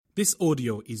This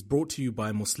audio is brought to you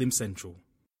by Muslim Central.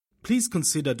 Please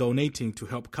consider donating to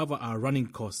help cover our running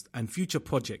costs and future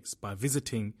projects by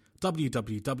visiting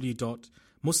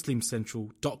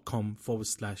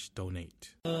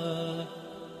www.muslimcentral.com/donate.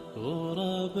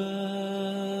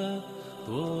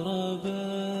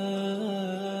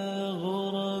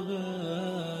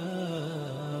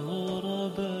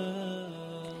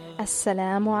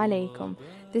 Assalamu alaikum.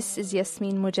 This is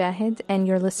Yasmin Mogahed, and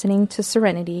you're listening to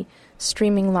Serenity,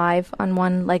 streaming live on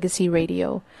One Legacy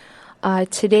Radio.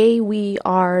 Today we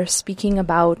are speaking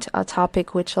about a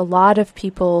topic which a lot of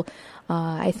people,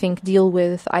 I think, deal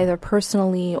with either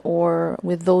personally or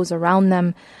with those around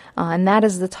them, and that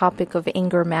is the topic of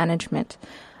anger management.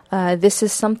 This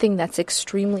is something that's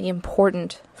extremely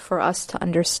important for us to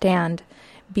understand,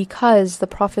 because the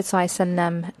Prophet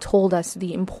ﷺ told us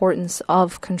the importance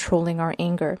of controlling our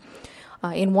anger.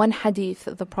 In one hadith,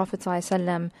 the Prophet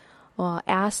ﷺ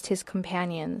asked his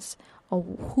companions,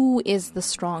 who is the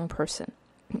strong person?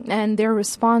 And their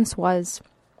response was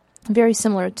very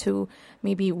similar to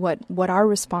maybe what our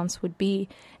response would be,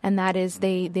 and that is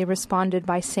they responded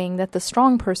by saying that the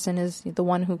strong person is the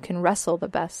one who can wrestle the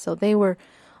best. So they were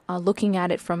looking at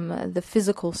it from the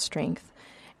physical strength.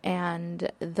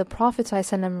 And the Prophet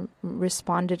ﷺ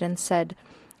responded and said,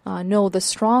 no, the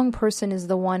strong person is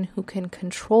the one who can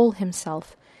control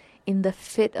himself in the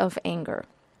fit of anger.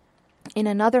 In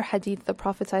another hadith, the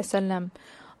Prophet ﷺ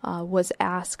was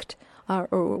asked,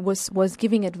 or was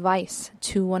giving advice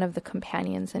to one of the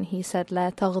companions, and he said,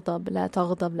 "La taghdab, la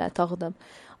taghdab, la taghdab."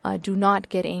 Do not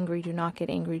get angry, do not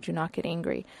get angry, do not get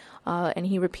angry. And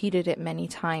he repeated it many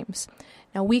times.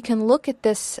 Now we can look at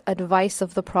this advice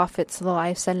of the Prophet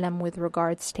ﷺ with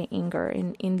regards to anger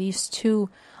in these two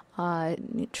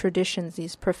traditions,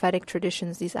 these prophetic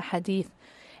traditions, these ahadith,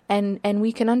 and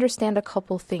we can understand a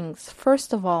couple things.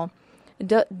 First of all,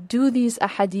 do these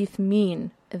ahadith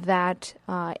mean that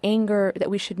anger, that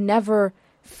we should never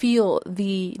feel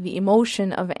the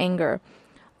emotion of anger?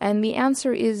 And the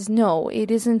answer is no, it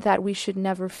isn't that we should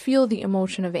never feel the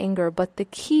emotion of anger, but the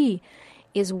key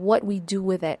is what we do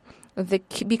with it.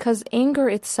 Because anger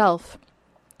itself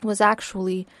was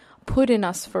actually put in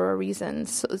us for a reason.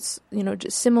 So it's,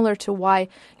 just similar to why,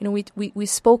 we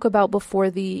spoke about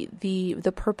before the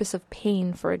purpose of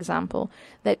pain, for example,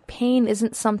 that pain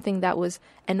isn't something that was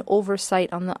an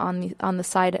oversight on the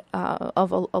side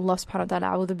of Allah subhanahu wa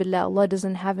ta'ala. A'udhu billah, Allah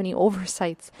doesn't have any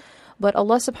oversights. But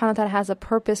Allah subhanahu wa ta'ala has a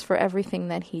purpose for everything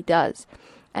that He does.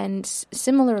 And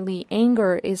similarly,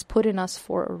 anger is put in us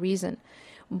for a reason.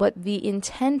 But the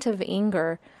intent of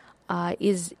anger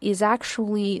is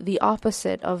actually the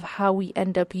opposite of how we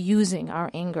end up using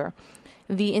our anger.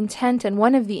 The intent, and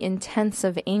one of the intents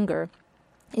of anger,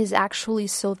 is actually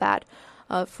so that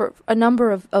for a number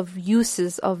of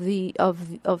uses of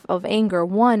anger.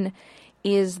 One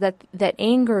is that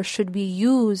anger should be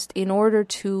used in order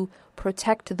to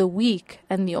protect the weak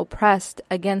and the oppressed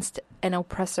against an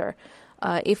oppressor.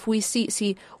 If we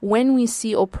see when we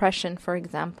see oppression, for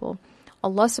example,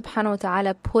 Allah subhanahu wa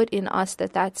ta'ala put in us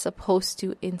that's supposed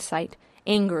to incite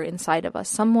anger inside of us.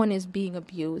 Someone is being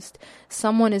abused.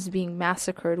 Someone is being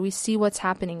massacred. We see what's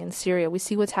happening in Syria. We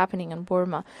see what's happening in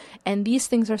Burma. And these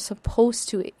things are supposed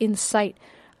to incite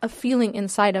a feeling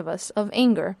inside of us of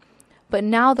anger. But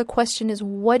now the question is,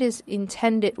 what is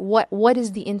intended? What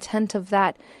is the intent of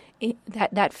that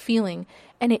feeling?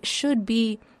 And it should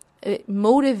be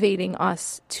motivating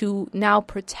us to now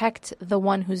protect the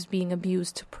one who's being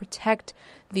abused, to protect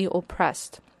the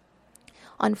oppressed.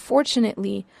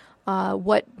 Unfortunately,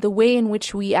 the way in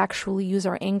which we actually use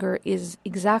our anger is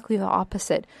exactly the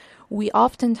opposite. We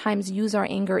oftentimes use our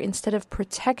anger, instead of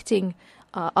protecting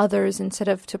others, instead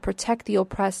of to protect the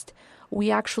oppressed, we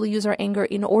actually use our anger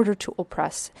in order to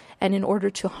oppress and in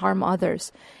order to harm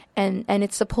others. And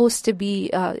it's supposed to be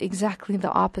exactly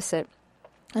the opposite.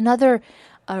 Another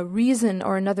reason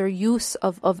or another use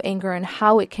of anger and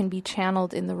how it can be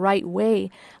channeled in the right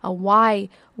way, why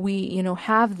we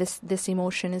have this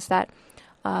emotion, is that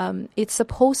it's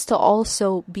supposed to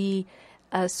also be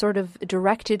sort of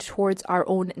directed towards our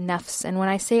own nafs. And when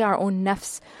I say our own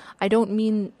nafs, I don't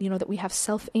mean that we have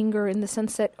self-anger in the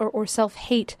sense that or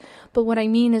self-hate, but what I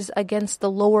mean is against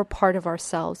the lower part of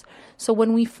ourselves. So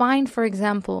when we find, for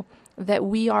example, that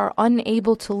we are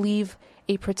unable to leave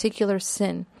a particular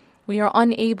sin, we are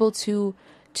unable to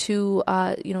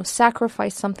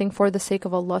sacrifice something for the sake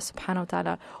of Allah subhanahu wa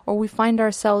ta'ala, or we find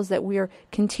ourselves that we are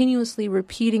continuously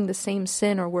repeating the same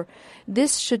sin,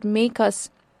 this should incite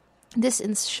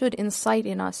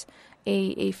in us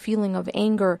a feeling of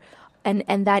anger,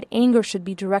 and that anger should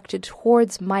be directed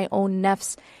towards my own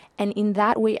nafs, and in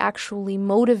that way actually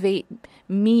motivate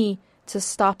me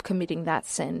stop committing that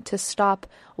sin, to stop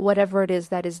whatever it is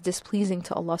that is displeasing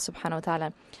to Allah subhanahu wa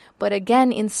ta'ala. But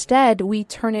again, instead, we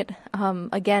turn it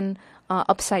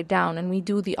upside down, and we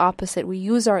do the opposite. We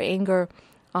use our anger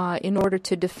in order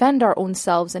to defend our own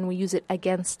selves, and we use it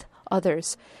against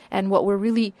others. And what we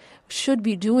really should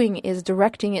be doing is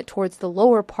directing it towards the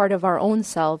lower part of our own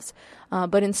selves,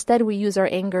 but instead we use our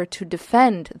anger to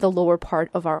defend the lower part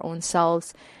of our own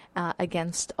selves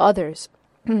against others.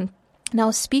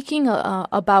 Now, speaking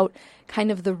about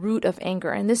kind of the root of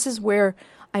anger, and this is where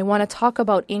I want to talk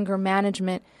about anger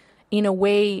management in a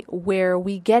way where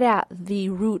we get at the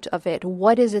root of it.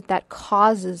 What is it that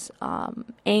causes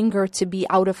anger to be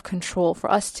out of control, for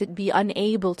us to be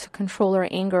unable to control our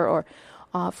anger, or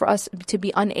for us to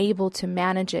be unable to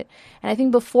manage it? And I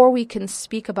think before we can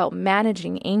speak about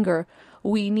managing anger,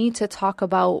 we need to talk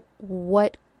about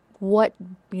what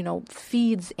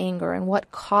feeds anger and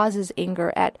what causes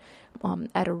anger at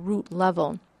a root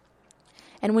level.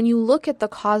 And when you look at the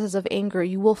causes of anger,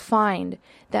 you will find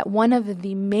that one of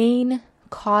the main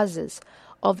causes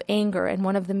of anger and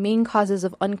one of the main causes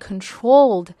of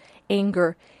uncontrolled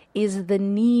anger is the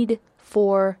need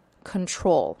for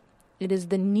control. It is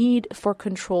the need for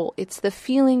control. It's the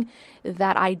feeling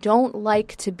that I don't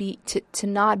like to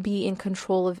not be in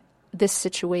control of this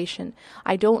situation.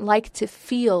 I don't like to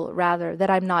feel, rather,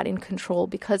 that I'm not in control,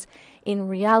 because in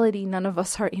reality, none of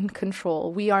us are in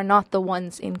control. We are not the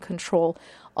ones in control.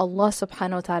 Allah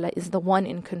subhanahu wa ta'ala is the one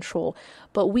in control.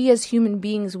 But we as human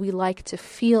beings, we like to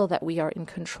feel that we are in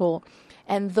control.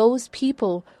 And those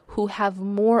people who have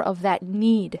more of that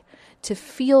need to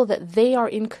feel that they are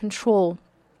in control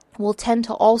will tend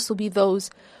to also be those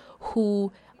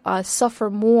who suffer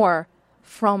more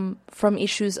from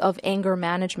issues of anger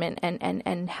management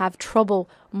and have trouble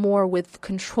more with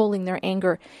controlling their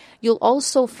anger. You'll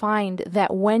also find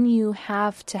that when you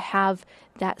have to have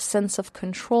that sense of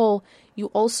control, you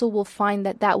also will find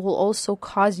that will also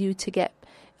cause you to get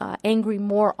angry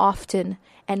more often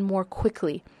and more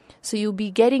quickly. So you'll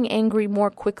be getting angry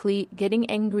more quickly, getting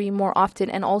angry more often,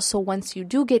 and also once you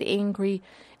do get angry,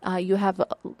 you have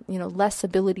less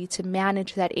ability to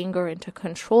manage that anger and to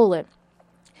control it.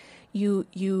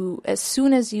 You as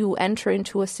soon as you enter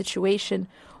into a situation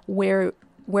where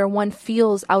one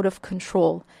feels out of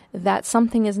control, that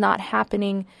something is not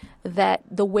happening that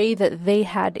the way that they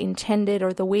had intended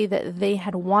or the way that they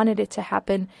had wanted it to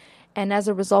happen, and as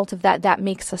a result of that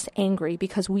makes us angry,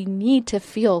 because we need to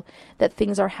feel that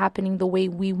things are happening the way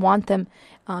we want them,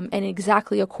 and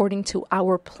exactly according to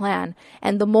our plan.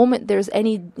 And the moment there's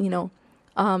any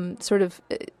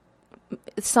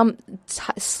some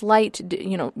slight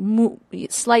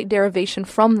derivation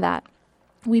from that,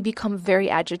 we become very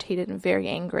agitated and very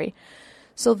angry.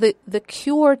 So the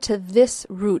cure to this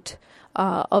root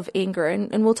of anger,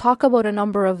 and we'll talk about a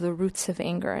number of the roots of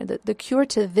anger, the cure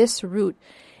to this root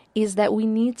is that we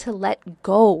need to let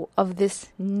go of this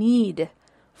need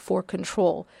for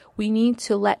control. We need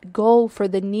to let go for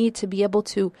the need to be able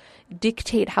to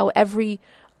dictate how every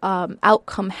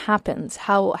outcome happens,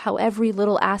 how every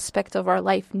little aspect of our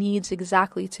life needs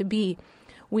exactly to be.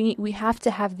 We have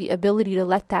to have the ability to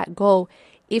let that go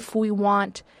if we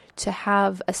want to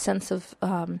have a sense of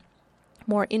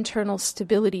more internal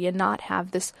stability and not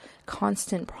have this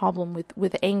constant problem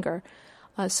with anger.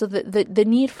 So the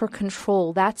need for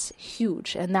control, that's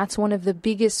huge, and that's one of the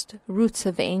biggest roots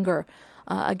of anger.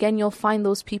 Again, you'll find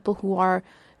those people who are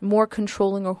more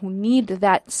controlling or who need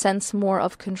that sense more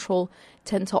of control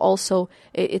tend to also,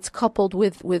 it's coupled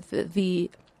with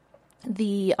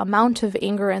the amount of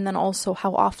anger, and then also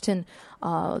how often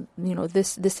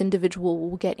this individual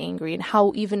will get angry, and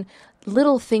how even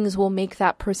little things will make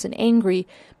that person angry,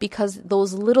 because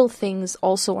those little things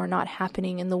also are not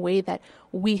happening in the way that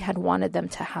we had wanted them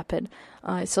to happen.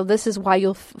 So this is why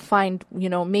you'll find,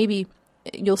 maybe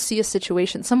you'll see a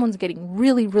situation, someone's getting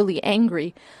really, really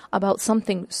angry about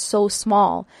something so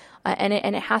small, and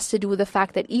it has to do with the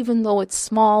fact that even though it's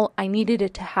small, I needed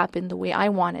it to happen the way I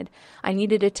wanted. I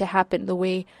needed it to happen the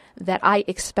way that I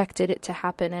expected it to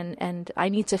happen, and I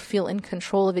need to feel in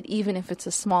control of it, even if it's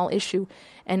a small issue,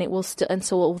 and it will so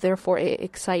it will therefore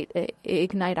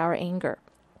ignite our anger.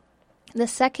 The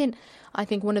second, I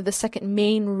think one of the second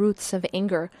main roots of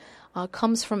anger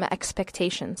comes from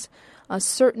expectations.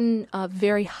 Certain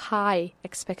very high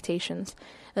expectations.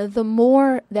 The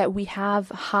more that we have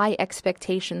high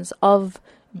expectations of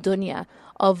dunya,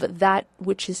 of that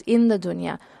which is in the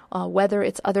dunya, whether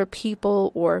it's other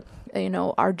people or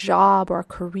our job or our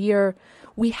career,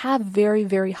 we have very,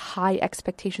 very high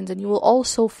expectations. And you will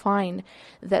also find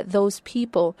that those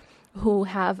people who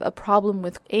have a problem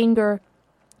with anger,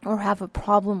 or have a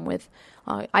problem with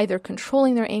either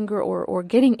controlling their anger or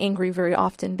getting angry very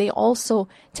often, they also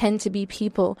tend to be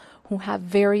people who have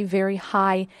very, very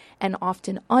high and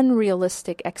often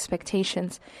unrealistic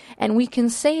expectations. And we can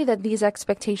say that these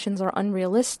expectations are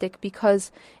unrealistic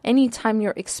because anytime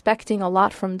you're expecting a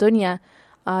lot from dunya,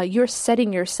 you're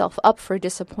setting yourself up for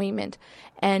disappointment.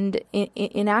 And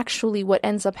in actually what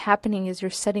ends up happening is you're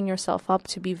setting yourself up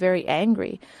to be very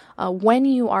angry. When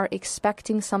you are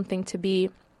expecting something to be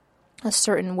a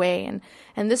certain way,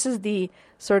 and this is the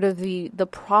sort of the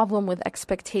problem with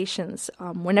expectations.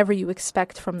 Whenever you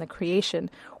expect from the creation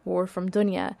or from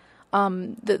dunya,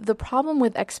 the problem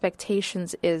with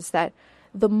expectations is that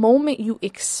the moment you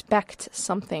expect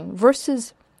something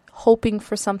versus hoping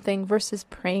for something versus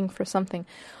praying for something,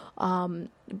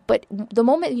 but the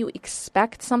moment you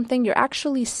expect something, you're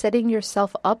actually setting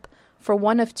yourself up for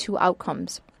one of two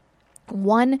outcomes.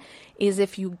 One is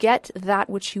if you get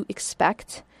that which you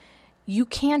expect, you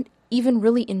can't even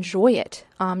really enjoy it.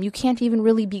 You can't even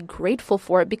really be grateful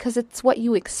for it because it's what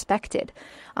you expected.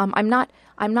 I'm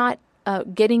not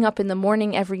getting up in the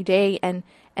morning every day and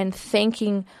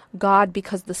thanking God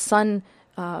because the sun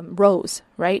rose,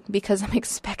 right? Because I'm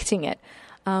expecting it.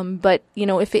 But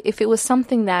if it was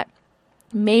something that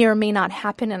may or may not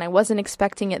happen and I wasn't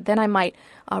expecting it, then I might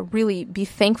really be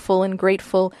thankful and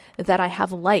grateful that I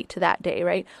have light that day,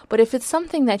 right? But if it's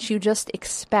something that you just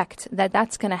expect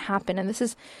that's going to happen, and this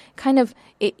is kind of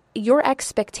it, your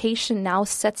expectation now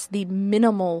sets the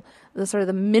minimum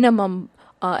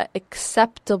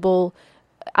acceptable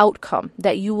outcome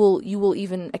that you will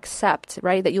even accept,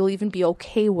 right? That you'll even be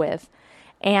okay with.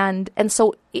 And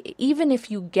so even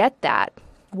if you get that,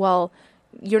 well,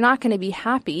 you're not going to be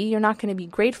happy, you're not going to be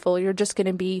grateful, you're just going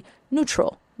to be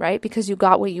neutral, right? Because you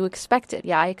got what you expected.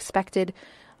 Yeah, I expected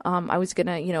I was going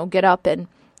to, get up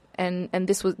and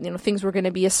this was, things were going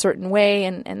to be a certain way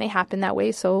and they happened that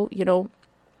way. So,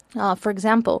 for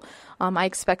example, I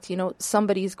expect,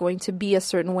 somebody's going to be a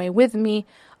certain way with me.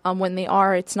 When they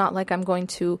are, it's not like I'm going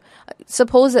to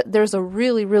suppose that there's a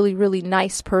really, really, really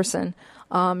nice person,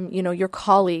 your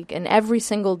colleague, and every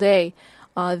single day,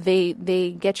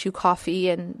 they get you coffee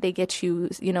and they get you,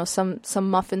 some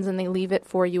muffins and they leave it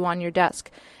for you on your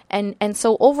desk. And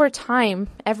so over time,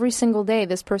 every single day,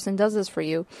 this person does this for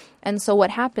you. And so what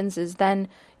happens is then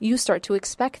you start to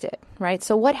expect it, right?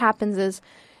 So what happens is,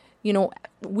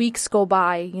 weeks go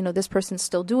by, this person's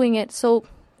still doing it. So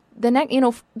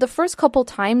the first couple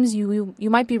times you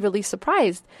might be really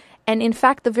surprised. And in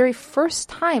fact, the very first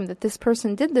time that this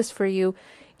person did this for you,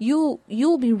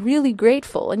 you'll be really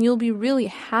grateful and you'll be really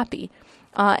happy.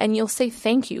 And you'll say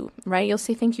thank you, right? You'll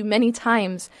say thank you many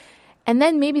times. And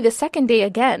then maybe the second day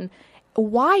again.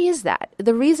 Why is that?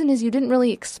 The reason is you didn't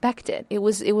really expect it. It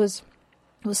was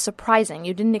surprising.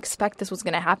 You didn't expect this was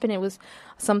going to happen. It was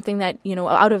something that,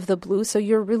 out of the blue. So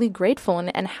you're really grateful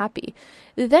and happy.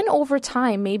 Then over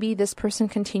time, maybe this person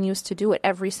continues to do it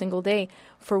every single day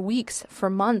for weeks, for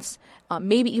months,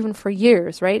 maybe even for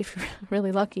years, right? If you're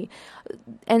really lucky.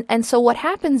 And so what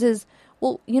happens is,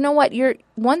 well, you know what?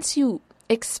 Once you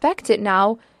expect it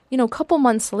now, a couple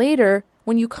months later,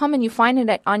 when you come and you find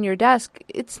it on your desk,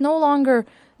 it's no longer,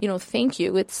 thank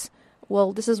you. It's,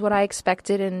 well, this is what I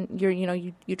expected, and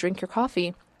you drink your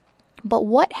coffee. But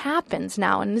what happens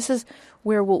now, and this is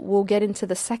where we'll get into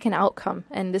the second outcome,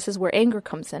 and this is where anger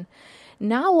comes in.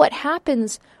 Now what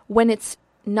happens when it's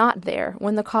not there,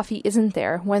 when the coffee isn't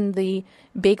there, when the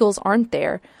bagels aren't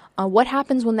there? What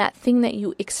happens when that thing that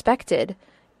you expected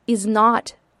is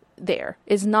not there,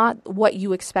 is not what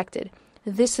you expected?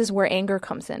 This is where anger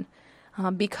comes in.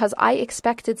 Because I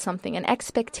expected something, and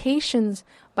expectations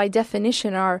by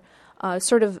definition are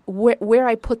sort of where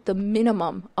I put the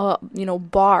minimum,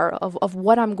 bar of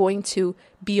what I'm going to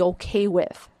be okay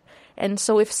with. And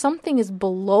so if something is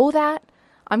below that,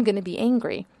 I'm going to be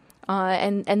angry.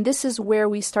 And this is where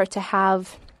we start to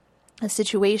have a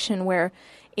situation where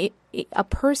a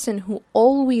person who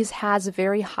always has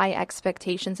very high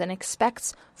expectations and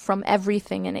expects from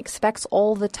everything and expects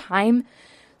all the time.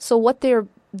 So what they're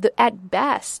at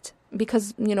best,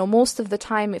 because most of the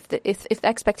time, if the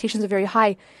expectations are very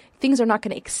high, things are not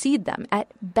going to exceed them. At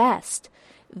best,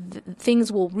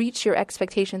 things will reach your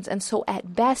expectations, and so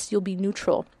at best you'll be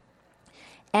neutral.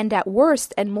 And at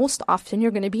worst, and most often,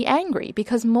 you're going to be angry,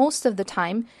 because most of the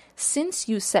time, since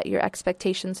you set your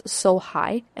expectations so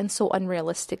high and so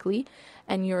unrealistically,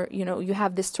 and you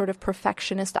have this sort of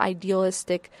perfectionist,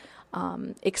 idealistic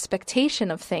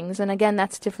expectation of things, and again,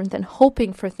 that's different than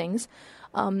hoping for things.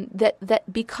 That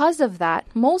because of that,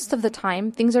 most of the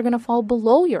time, things are going to fall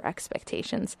below your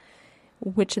expectations.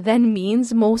 which then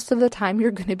means most of the time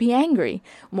you're going to be angry.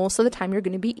 Most of the time you're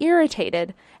going to be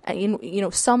irritated.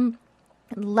 Some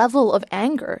level of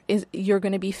anger is you're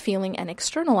going to be feeling and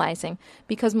externalizing,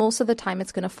 because most of the time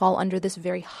it's going to fall under this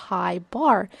very high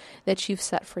bar that you've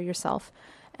set for yourself.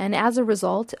 And as a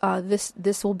result,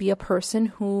 this will be a person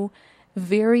who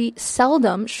very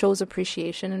seldom shows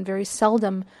appreciation and very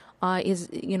seldom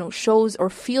shows or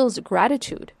feels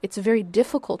gratitude. It's very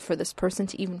difficult for this person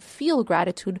to even feel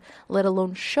gratitude, let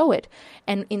alone show it.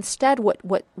 And instead, what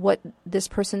this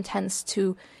person tends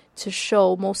to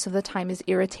show most of the time is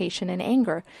irritation and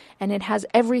anger. And it has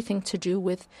everything to do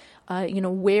with,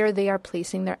 where they are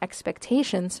placing their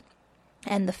expectations,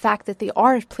 and the fact that they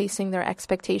are placing their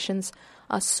expectations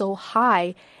so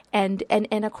high and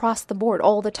across the board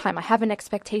all the time. I have an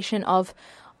expectation of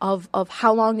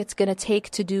how long it's going to take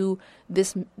to do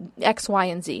this X, Y,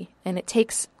 and Z, and it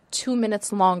takes 2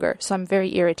 minutes longer, so I'm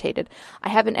very irritated. I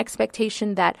have an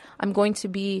expectation that I'm going to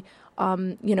be,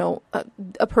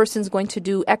 a person's going to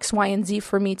do X, Y, and Z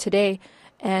for me today,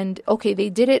 and okay, they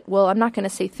did it. Well, I'm not going to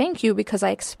say thank you because I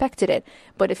expected it.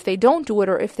 But if they don't do it,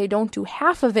 or if they don't do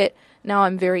half of it, now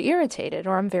I'm very irritated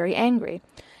or I'm very angry.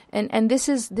 And this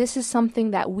is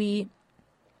something that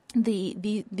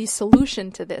the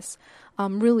solution to this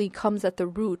really comes at the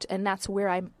root, and that's where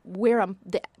I'm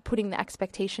putting the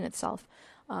expectation itself.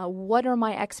 What are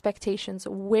my expectations?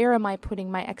 Where am I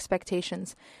putting my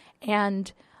expectations?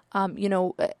 And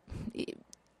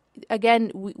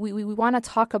again, we want to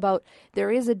talk about,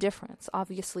 there is a difference,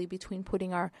 obviously, between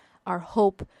putting our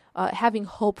hope, having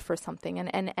hope for something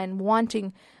and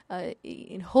wanting,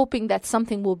 hoping that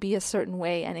something will be a certain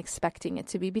way and expecting it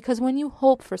to be. Because when you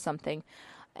hope for something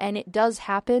and it does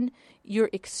happen, you're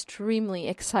extremely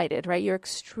excited, right? You're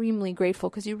extremely grateful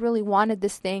because you really wanted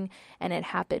this thing and it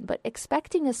happened. But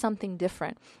expecting is something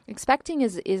different. Expecting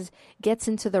gets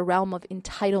into the realm of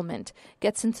entitlement,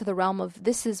 gets into the realm of,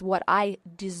 this is what I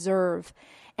deserve.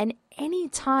 And any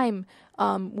time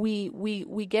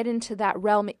we get into that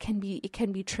realm, it can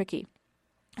be tricky.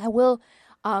 I will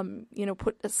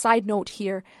put a side note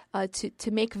here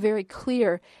to make very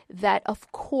clear that,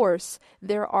 of course,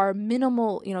 there are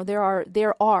minimal, there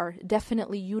are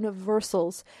definitely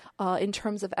universals in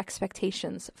terms of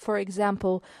expectations. For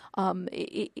example,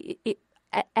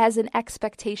 as an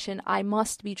expectation, I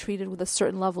must be treated with a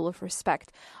certain level of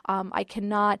respect. I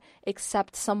cannot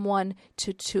accept someone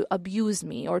to abuse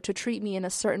me or to treat me in a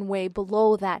certain way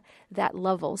below that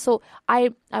level. So I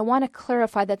want to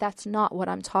clarify that that's not what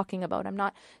I'm talking about. I'm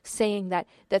not saying that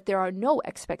there are no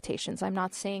expectations. I'm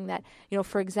not saying that,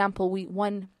 for example,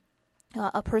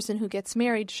 a person who gets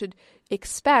married should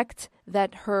expect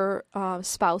that her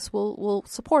spouse will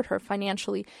support her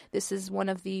financially. This is one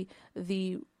of the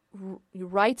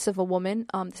rights of a woman.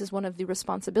 This is one of the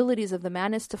responsibilities of the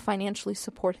man, is to financially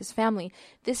support his family.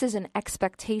 This is an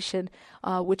expectation,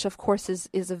 which of course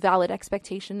is a valid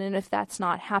expectation. And if that's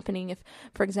not happening, if,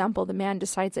 for example, the man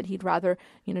decides that he'd rather,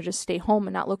 just stay home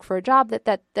and not look for a job,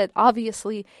 that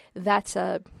obviously that's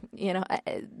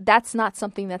that's not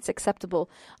something that's acceptable.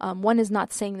 One is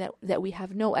not saying that we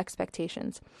have no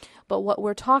expectations, but what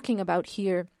we're talking about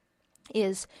here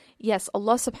is, yes,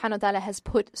 Allah subhanahu wa ta'ala has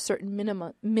put certain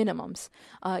minimums.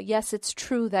 Yes, it's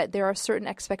true that there are certain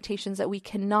expectations that we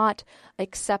cannot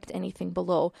accept anything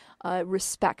below.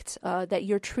 Respect, that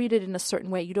you're treated in a certain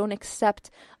way. You don't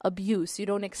accept abuse. You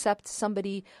don't accept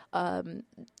somebody,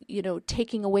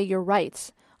 taking away your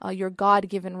rights, your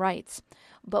God-given rights.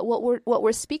 But what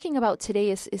we're speaking about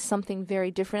today is something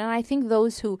very different. And I think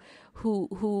those who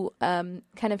kind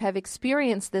of have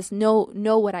experienced this know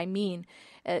what I mean.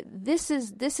 This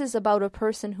is about a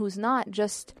person who's not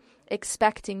just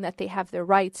expecting that they have their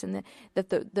rights and that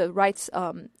the rights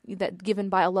that given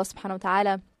by Allah subhanahu wa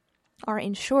ta'ala are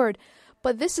ensured.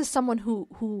 But this is someone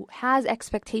who has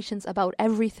expectations about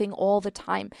everything all the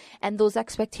time, and those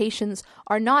expectations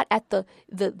are not at the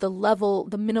level,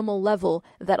 the minimal level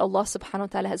that Allah subhanahu wa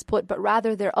ta'ala has put, but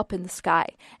rather they're up in the sky,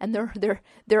 and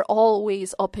they're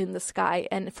always up in the sky,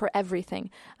 and for everything.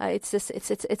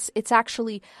 It's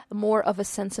actually more of a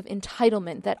sense of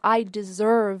entitlement, that I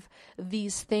deserve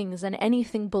these things, and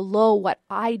anything below what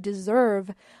I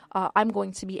deserve, I'm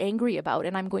going to be angry about,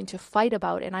 and I'm going to fight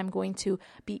about, and I'm going to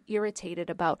be irritated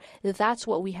about. That's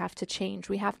what we have to change.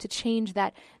 We have to change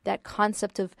that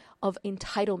concept of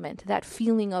entitlement, that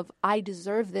feeling of I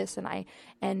deserve this,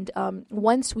 and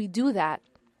once we do that,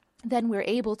 then we're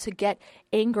able to get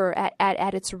anger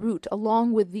at its root,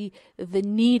 along with the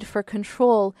need for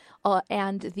control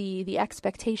and the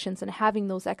expectations, and having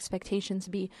those expectations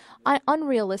be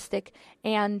unrealistic,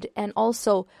 and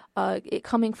also it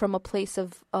coming from a place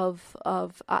of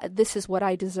this is what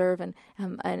I deserve, and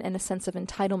a sense of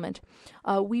entitlement.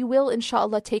 We will,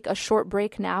 inshallah, take a short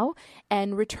break now,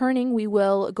 and returning, we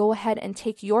will go ahead and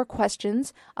take your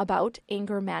questions about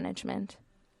anger management.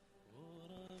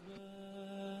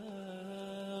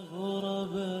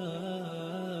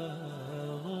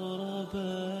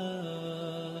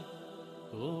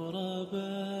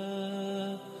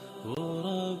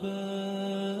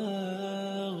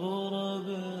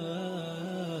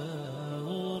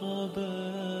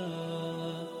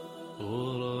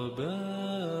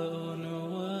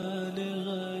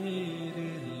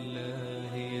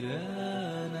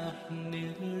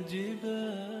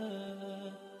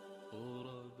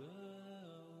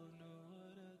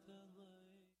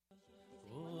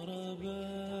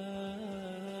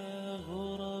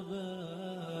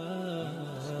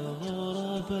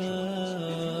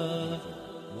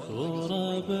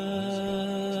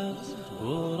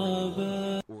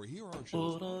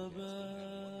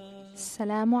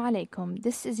 Assalamu alaikum.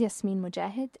 This is Yasmin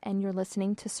Mogahed, and you're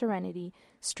listening to Serenity,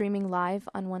 streaming live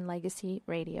on One Legacy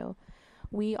Radio.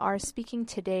 We are speaking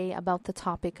today about the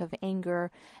topic of anger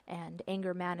and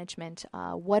anger management.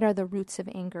 What are the roots of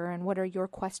anger, and what are your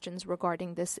questions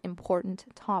regarding this important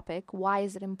topic? Why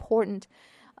is it important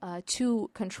to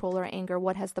control our anger?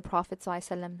 What has the Prophet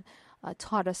ﷺ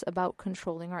taught us about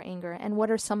controlling our anger? And what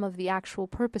are some of the actual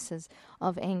purposes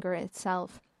of anger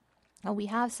itself? We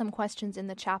have some questions in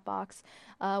the chat box.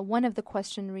 One of the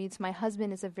question reads, "My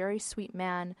husband is a very sweet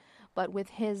man, but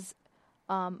with his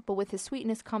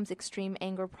sweetness comes extreme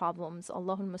anger problems.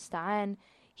 Allahul Musta'an.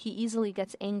 He easily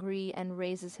gets angry and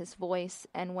raises his voice,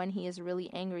 and when he is really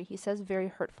angry, he says very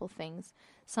hurtful things,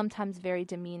 sometimes very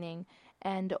demeaning,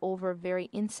 and over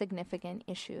very insignificant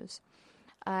issues."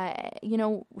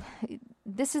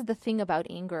 This is the thing about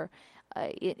anger.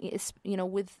 It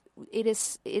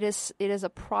is a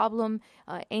problem.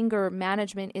 Anger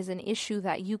management is an issue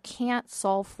that you can't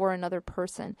solve for another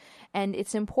person, and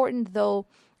it's important, though.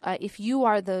 If you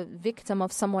are the victim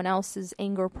of someone else's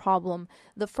anger problem,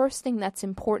 the first thing that's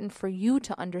important for you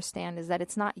to understand is that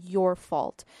it's not your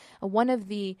fault. One of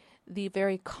the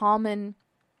very common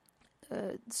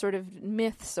sort of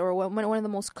myths, or one of the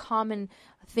most common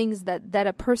things that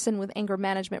a person with anger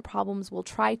management problems will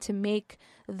try to make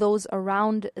those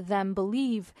around them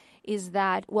believe is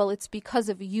that, well, it's because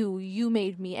of you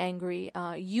made me angry,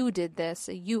 you did this,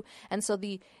 and so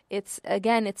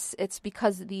it's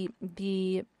because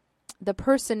the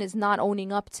person is not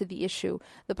owning up to the issue.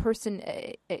 The person,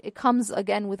 it comes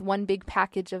again with one big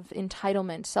package of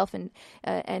entitlement,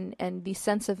 and the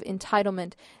sense of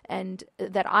entitlement, and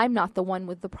that I'm not the one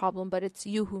with the problem, but it's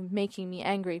you who's making me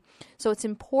angry. So it's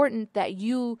important that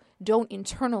you don't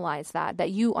internalize that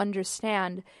you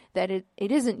understand that it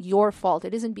isn't your fault.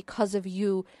 It isn't because of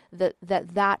you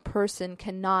that person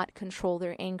cannot control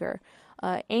their anger.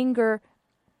 Anger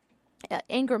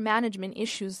management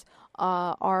issues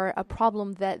are a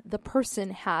problem that the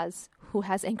person has who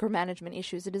has anger management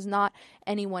issues. It is not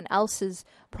anyone else's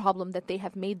problem that they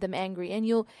have made them angry.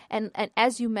 And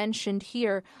as you mentioned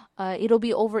here, it'll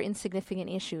be over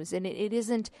insignificant issues, and it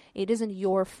isn't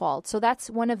your fault. So that's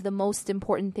one of the most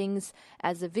important things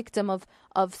as a victim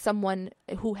of someone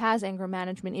who has anger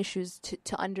management issues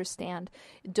to understand.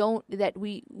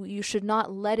 You should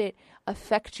not let it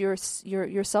affect your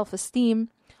self-esteem,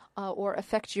 or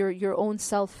affect your own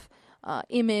self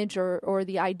image, or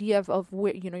the idea of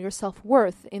your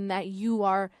self-worth, in that you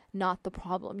are not the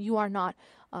problem. You are not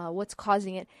what's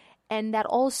causing it. And that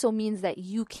also means that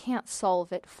you can't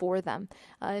solve it for them.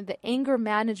 The anger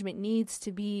management needs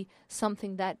to be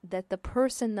something that the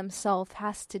person themselves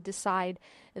has to decide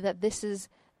that this is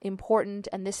important,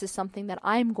 and this is something that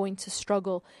I'm going to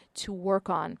struggle to work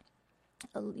on.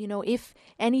 If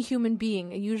any human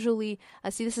being, usually,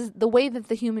 this is the way that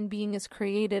the human being is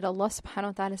created. Allah subhanahu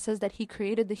wa ta'ala says that He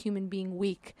created the human being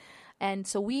weak. And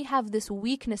so we have this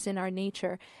weakness in our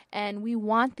nature, and we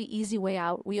want the easy way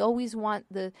out. We always want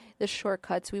the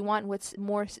shortcuts. We want what's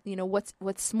more,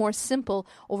 what's more simple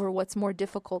over what's more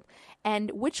difficult. And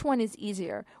which one is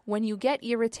easier? When you get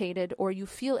irritated or you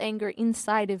feel anger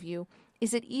inside of you,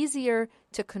 is it easier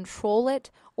to control it,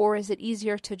 or is it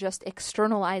easier to just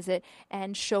externalize it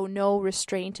and show no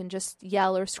restraint and just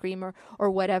yell or scream or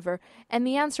whatever? And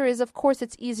the answer is, of course,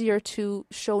 it's easier to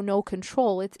show no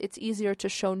control. It's easier to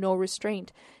show no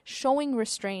restraint. Showing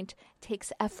restraint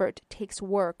takes effort, takes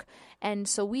work. And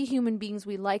so we human beings,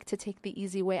 we like to take the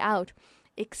easy way out.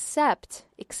 except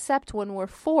when we're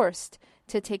forced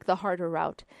to take the harder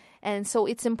route. And so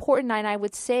it's important, and I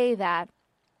would say that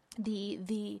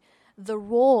the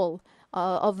role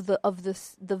of the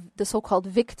so-called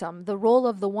victim, the role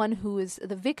of the one who is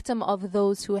the victim of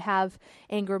those who have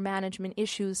anger management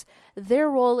issues, their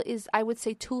role is, I would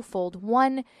say, twofold.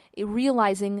 One,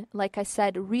 realizing, like I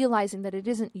said, realizing that it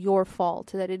isn't your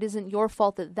fault,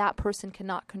 that that person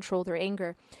cannot control their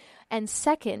anger. And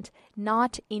second,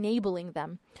 not enabling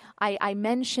them. I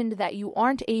mentioned that you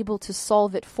aren't able to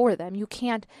solve it for them. You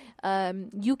can't,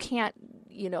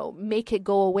 make it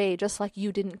go away, just like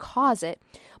you didn't cause it.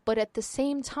 But at the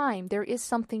same time, there is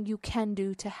something you can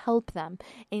do to help them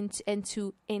and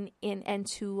to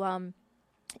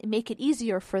make it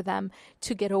easier for them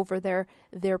to get over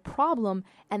their problem,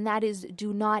 and that is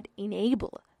do not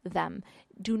enable them.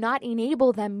 Do not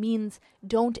enable them means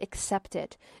don't accept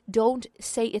it. Don't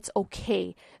say it's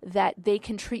okay that they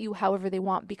can treat you however they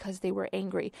want because they were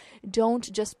angry.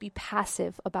 Don't just be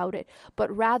passive about it,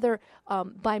 but rather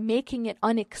by making it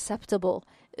unacceptable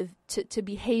to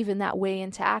behave in that way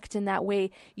and to act in that way,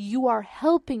 you are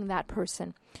helping that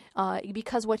person.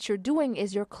 Because what you're doing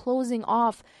is you're closing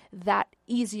off that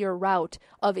easier route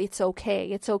of it's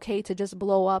okay. It's okay to just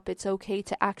blow up. It's okay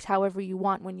to act however you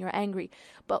want when you're angry.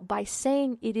 But by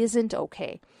saying it isn't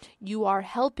okay, you are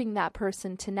helping that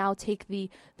person to now take the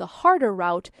harder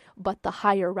route, but the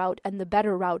higher route and the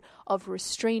better route of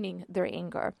restraining their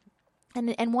anger.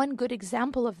 And one good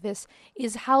example of this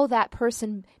is how that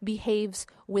person behaves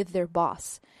with their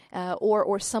boss,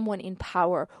 or someone in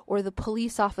power, or the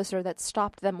police officer that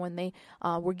stopped them when they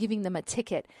were giving them a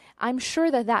ticket. I'm sure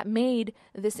that made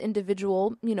this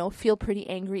individual, feel pretty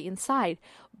angry inside.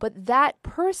 But that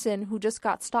person who just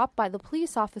got stopped by the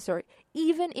police officer,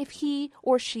 even if he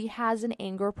or she has an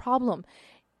anger problem,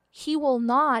 he will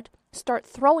not start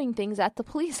throwing things at the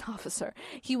police officer.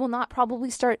 He will not probably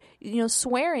start,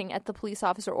 swearing at the police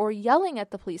officer or yelling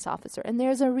at the police officer. And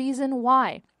there's a reason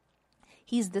why.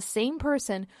 He's the same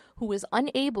person who is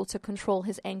unable to control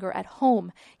his anger at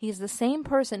home. He's the same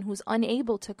person who's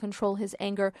unable to control his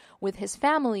anger with his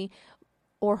family,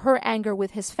 or her anger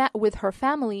with with her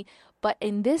family. But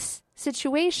in this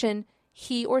situation,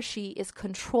 he or she is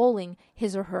controlling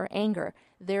his or her anger.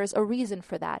 There's a reason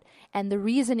for that. And the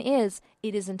reason is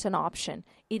it isn't an option.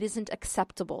 It isn't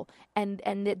acceptable. And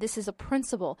this is a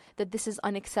principle that this is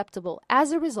unacceptable.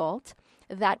 As a result,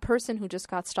 that person who just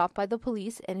got stopped by the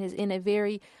police and is in a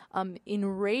very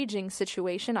enraging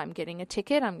situation, I'm getting a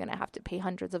ticket, I'm going to have to pay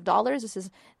hundreds of dollars, this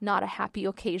is not a happy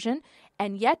occasion,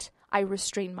 and yet I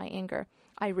restrain my anger.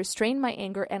 I restrain my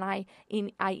anger, and I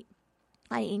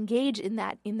engage in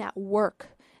that work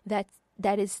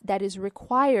that is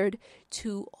required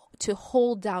to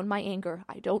hold down my anger.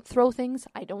 I don't throw things,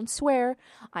 I don't swear,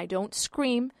 I don't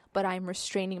scream, but I'm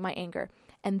restraining my anger.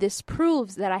 And this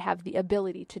proves that I have the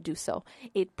ability to do so.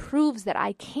 It proves that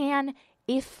I can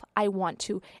if I want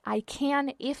to. I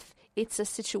can if it's a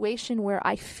situation where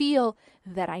I feel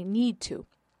that I need to.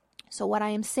 So what I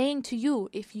am saying to you,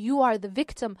 if you are the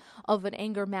victim of an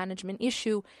anger management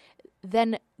issue,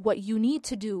 then what you need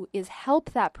to do is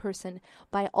help that person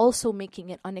by also making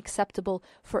it unacceptable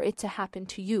for it to happen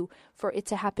to you, for it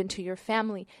to happen to your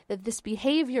family, that this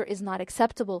behavior is not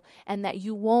acceptable, and that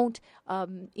you won't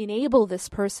enable this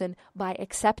person by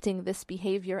accepting this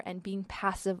behavior and being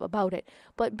passive about it,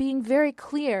 but being very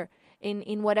clear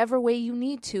in whatever way you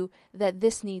need to, that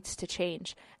this needs to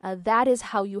change. That is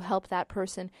how you help that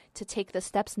person to take the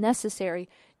steps necessary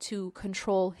to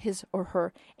control his or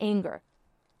her anger.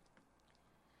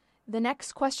 The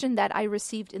next question that I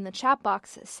received in the chat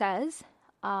box says,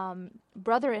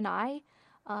 brother and I,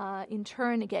 in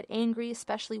turn, get angry,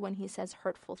 especially when he says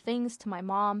hurtful things to my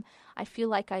mom. I feel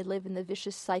like I live in the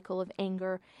vicious cycle of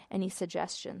anger. Any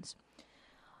suggestions?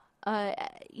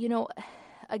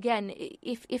 Again,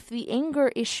 if the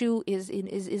anger issue is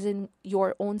in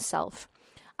your own self,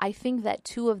 I think that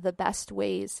two of the best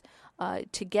ways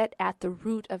to get at the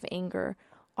root of anger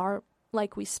are,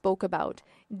 like we spoke about,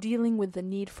 dealing with the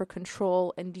need for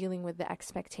control and dealing with the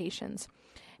expectations.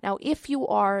 Now, if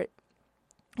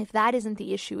that isn't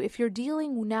the issue, if you're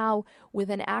dealing now with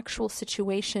an actual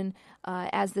situation,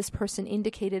 as this person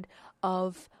indicated,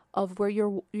 of where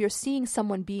you're seeing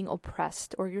someone being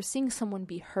oppressed, or you're seeing someone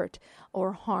be hurt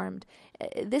or harmed,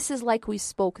 this is, like we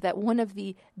spoke, that one of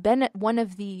the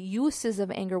uses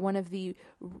of anger, one of the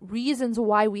reasons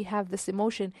why we have this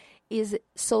emotion is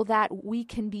so that we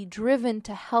can be driven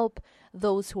to help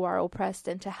those who are oppressed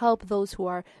and to help those who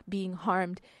are being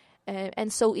harmed.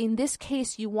 And so in this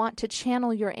case, you want to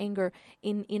channel your anger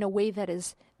in a way that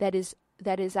is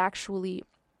actually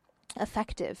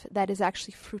effective, that is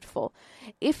actually fruitful.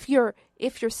 If you're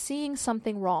seeing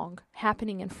something wrong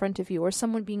happening in front of you, or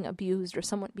someone being abused or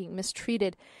someone being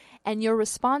mistreated, and your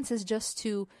response is just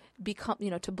to become,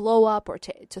 to blow up or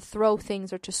to throw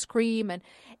things or to scream, and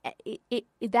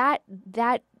that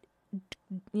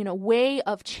way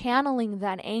of channeling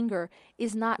that anger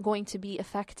is not going to be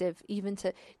effective even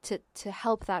to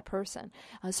help that person.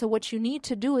 So what you need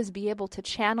to do is be able to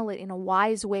channel it in a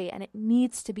wise way, and it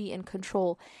needs to be in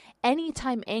control.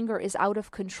 Anytime anger is out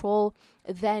of control,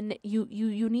 then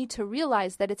you need to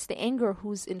realize that it's the anger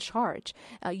who's in charge.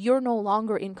 You're no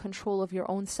longer in control of your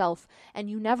own self, and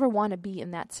you never want to be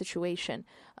in that situation.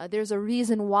 There's a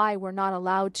reason why we're not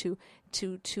allowed to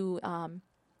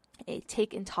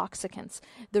take intoxicants.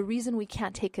 The reason we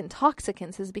can't take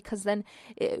intoxicants is because then,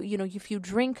 if you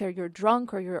drink or you're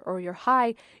drunk or you're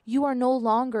high, you are no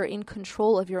longer in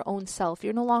control of your own self.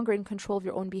 You're no longer in control of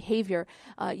your own behavior.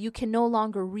 You can no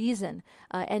longer reason.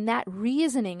 And that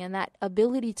reasoning and that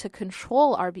ability to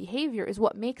control our behavior is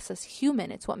what makes us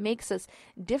human. It's what makes us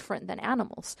different than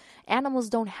animals. Animals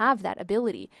don't have that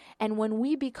ability. And when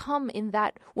we become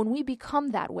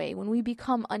that way, when we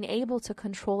become unable to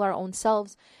control our own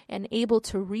selves and able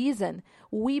to reason,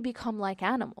 we become like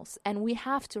animals, and we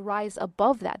have to rise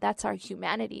above that. That's our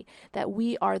humanity, that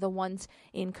we are the ones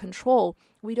in control.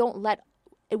 We don't let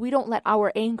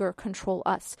our anger control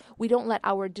us. We don't let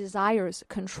our desires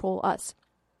control us.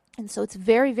 And so it's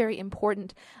very, very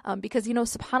important because,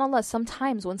 subhanAllah,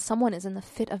 sometimes when someone is in the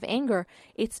fit of anger,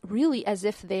 it's really as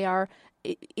if they are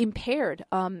impaired,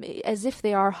 as if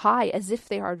they are high, as if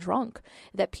they are drunk,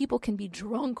 that people can be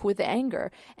drunk with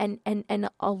anger. And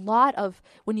a lot of,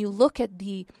 when you look at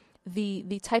the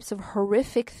types of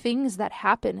horrific things that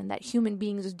happen and that human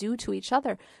beings do to each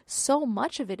other, so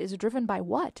much of it is driven by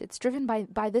what? It's driven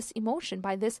by this emotion,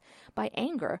 by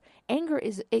anger.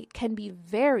 It can be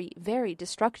very, very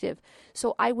destructive.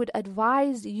 So I would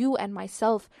advise you and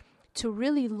myself to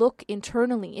really look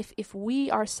internally. If we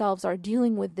ourselves are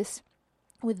dealing with this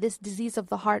disease of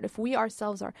the heart, if we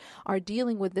ourselves are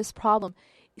dealing with this problem,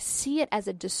 see it as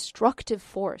a destructive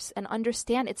force and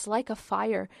understand it's like a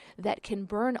fire that can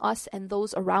burn us and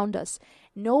those around us.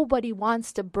 Nobody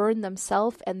wants to burn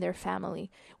themselves and their family.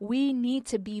 We need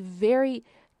to be very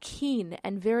keen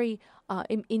and very,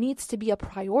 it needs to be a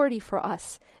priority for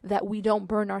us that we don't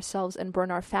burn ourselves and burn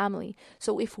our family.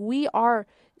 So if we are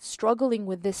struggling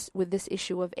with this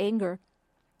issue of anger,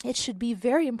 it should be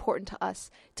very important to us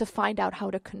to find out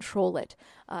how to control it.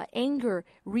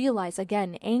 Realize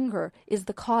again, anger is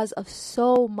the cause of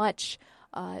so much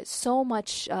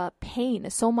pain,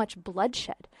 so much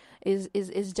bloodshed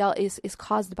is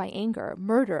caused by anger.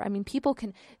 Murder. I mean, people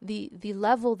can the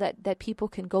level that people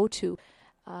can go to,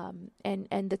 and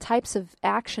the types of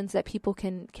actions that people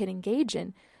can engage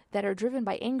in that are driven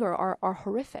by anger are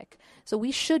horrific. So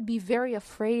we should be very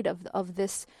afraid of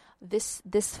this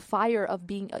fire of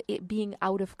being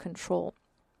out of control.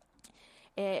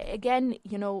 Again,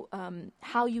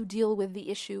 how you deal with the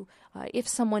issue, if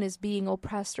someone is being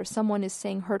oppressed or someone is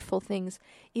saying hurtful things,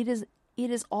 it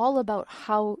is all about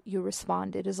how you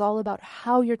respond. It is all about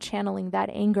how you're channeling that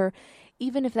anger,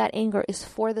 even if that anger is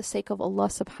for the sake of Allah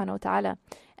subhanahu wa ta'ala.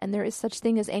 And there is such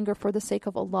thing as anger for the sake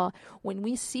of Allah. When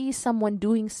we see someone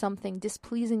doing something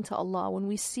displeasing to Allah, when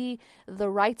we see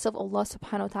the rights of Allah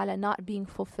subhanahu wa ta'ala not being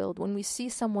fulfilled, when we see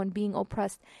someone being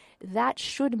oppressed, that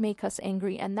should make us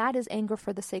angry, and that is anger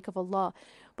for the sake of Allah.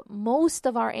 But most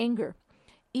of our anger,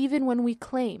 even when we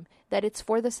claim that it's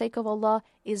for the sake of Allah,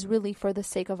 is really for the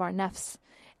sake of our nafs.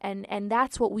 And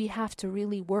that's what we have to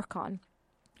really work on.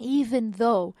 Even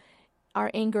though our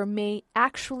anger may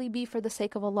actually be for the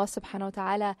sake of Allah subhanahu wa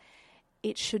ta'ala,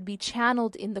 it should be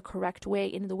channeled in the correct way,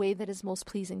 in the way that is most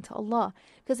pleasing to Allah.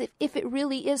 Because if it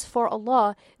really is for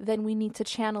Allah, then we need to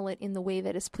channel it in the way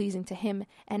that is pleasing to Him.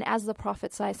 And as the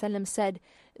Prophet ﷺ said,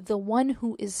 the one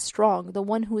who is strong, the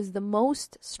one who is the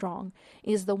most strong,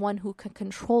 is the one who can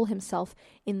control himself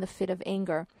in the fit of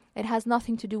anger. It has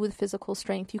nothing to do with physical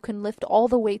strength. You can lift all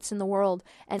the weights in the world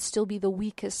and still be the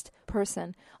weakest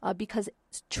person, because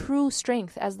true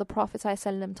strength, as the Prophet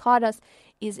ﷺ taught us,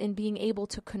 is in being able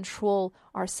to control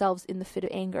ourselves in the fit of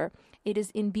anger. It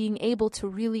is in being able to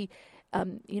really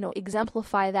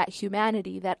exemplify that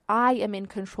humanity, that I am in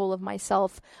control of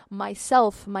myself, my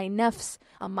nafs,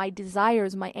 my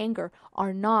desires, my anger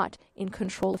are not in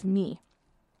control of me.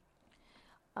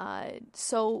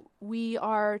 So we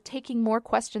are taking more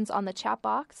questions on the chat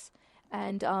box,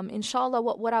 and inshallah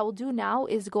what I will do now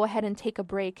is go ahead and take a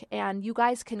break, and you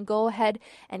guys can go ahead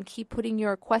and keep putting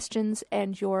your questions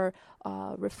and your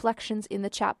reflections in the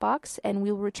chat box, and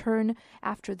we'll return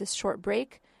after this short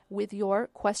break with your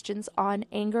questions on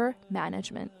anger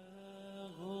management.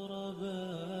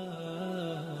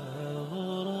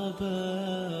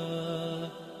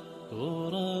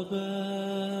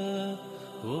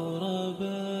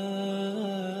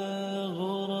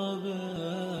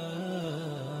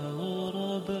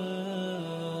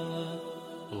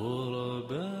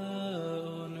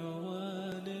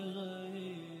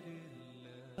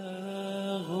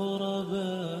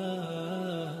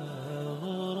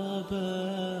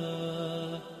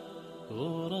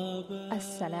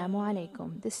 Assalamu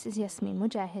alaikum. This is Yasmin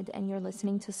Mogahed, and you're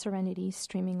listening to Serenity,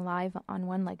 streaming live on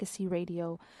One Legacy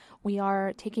Radio. We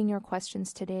are taking your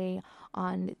questions today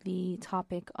on the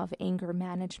topic of anger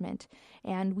management.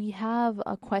 And we have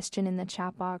a question in the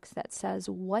chat box that says,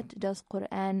 what does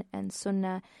Quran and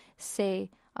Sunnah say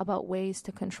about ways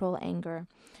to control anger?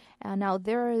 Now,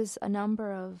 there is a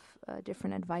number of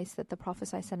different advice that the Prophet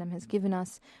ﷺ has given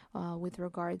us with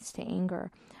regards to anger.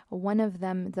 One of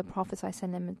them, the Prophet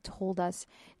ﷺ told us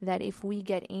that if we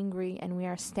get angry and we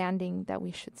are standing, that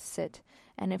we should sit.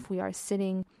 And if we are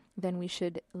sitting, then we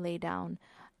should lay down.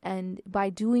 And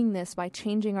by doing this, by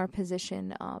changing our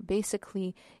position,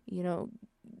 basically,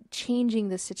 changing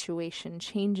the situation,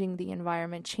 changing the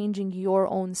environment, changing your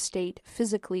own state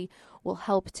physically will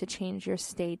help to change your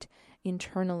state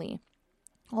internally.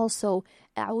 Also,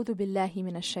 أعوذ بالله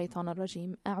من الشيطان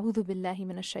الرجيم. أعوذ بالله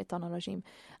من الشيطان الرجيم.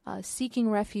 Seeking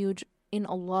refuge in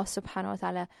Allah subhanahu wa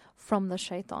ta'ala from the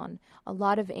shaitan. A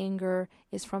lot of anger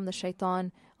is from the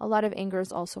shaitan. A lot of anger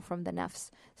is also from the nafs.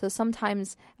 So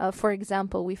sometimes, for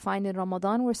example, we find in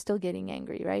Ramadan we're still getting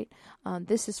angry, right?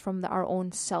 This is from our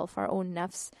own self, our own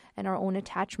nafs, and our own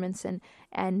attachments,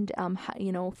 and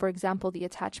for example, the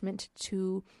attachment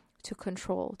to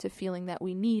control, to feeling that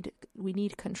we need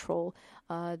control.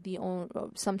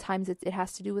 Sometimes it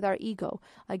has to do with our ego.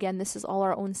 Again, this is all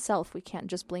our own self. We can't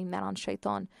just blame that on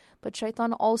shaitan. But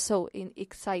shaitan also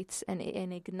excites and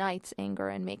ignites anger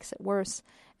and makes it worse.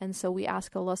 And so we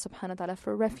ask Allah subhanahu wa ta'ala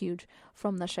for refuge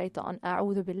from the shaitan.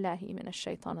 A'udhu billahi minash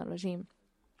shaitan al-rajim.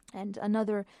 And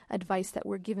another advice that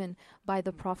we're given by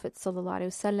the Prophet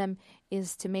ﷺ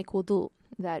is to make wudu.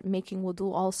 That making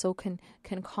wudu also can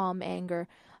calm anger.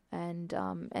 And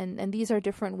these are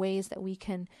different ways that we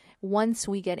can, once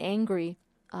we get angry,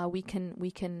 we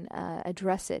can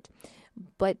address it.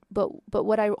 But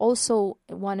what I also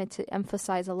wanted to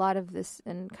emphasize a lot of this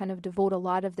and kind of devote a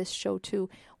lot of this show to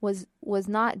was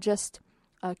not just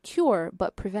a cure,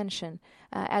 but prevention.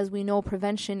 As we know,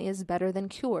 prevention is better than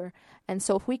cure. And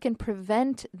so if we can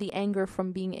prevent the anger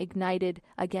from being ignited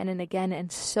again and again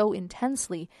and so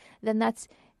intensely, then that's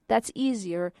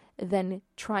easier than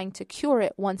trying to cure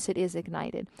it once it is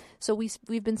ignited. So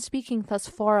we've been speaking thus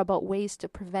far about ways to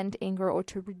prevent anger or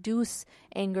to reduce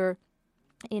anger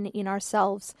in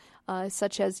ourselves,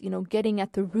 such as getting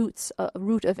at the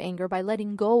root of anger by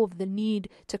letting go of the need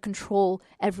to control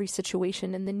every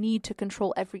situation and the need to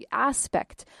control every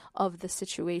aspect of the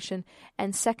situation.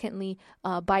 And secondly,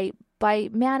 by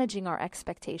managing our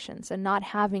expectations and not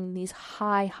having these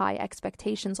high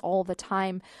expectations all the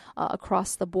time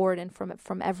across the board and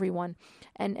from everyone.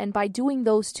 And by doing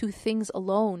those two things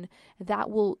alone, that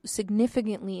will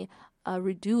significantly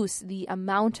reduce the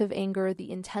amount of anger,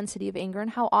 the intensity of anger, and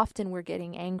how often we're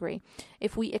getting angry.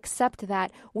 If we accept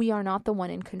that we are not the one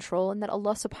in control and that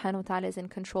Allah subhanahu wa ta'ala is in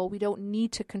control, we don't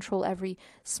need to control every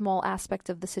small aspect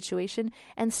of the situation.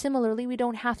 And similarly, we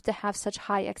don't have to have such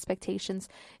high expectations.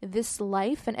 This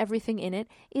life and everything in it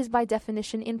is by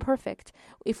definition imperfect.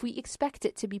 If we expect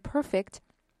it to be perfect,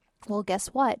 well, guess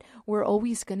what? We're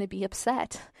always going to be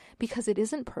upset because it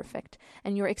isn't perfect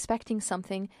and you're expecting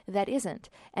something that isn't.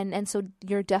 And so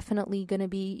you're definitely going to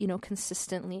be,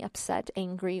 consistently upset,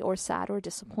 angry, or sad or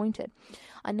disappointed.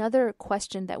 Another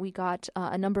question that we got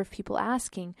a number of people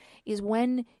asking is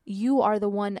when you are the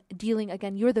one dealing,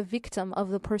 again, you're the victim of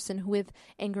the person with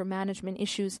anger management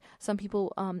issues. Some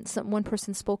people, one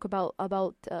person spoke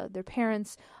about their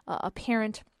parents, a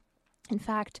parent, in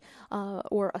fact,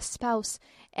 or a spouse,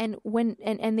 and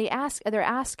they're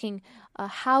asking,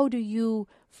 how do you,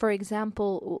 for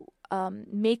example,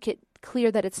 make it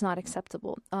clear that it's not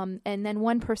acceptable? And then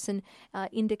one person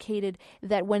indicated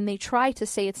that when they try to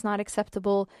say it's not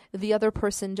acceptable, the other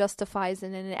person justifies,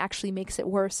 and then it actually makes it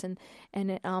worse, and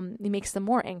it makes them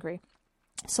more angry.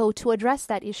 So to address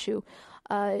that issue,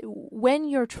 when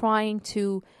you're trying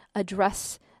to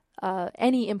address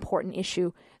any important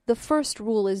issue, the first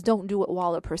rule is don't do it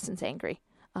while a person's angry.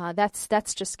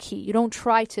 That's just key. You don't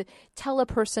try to tell a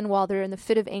person while they're in the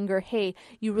fit of anger, hey,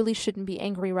 you really shouldn't be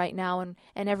angry right now, and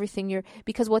everything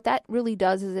because what that really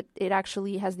does is it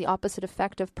actually has the opposite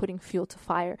effect of putting fuel to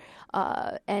fire.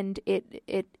 And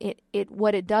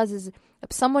what it does is,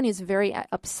 if someone is very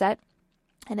upset,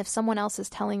 and if someone else is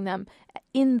telling them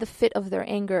in the fit of their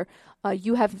anger,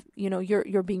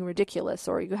 you're being ridiculous,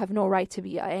 or you have no right to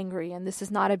be angry, and this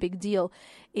is not a big deal,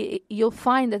 you'll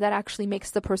find that actually makes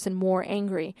the person more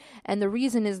angry. And the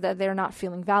reason is that they're not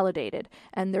feeling validated,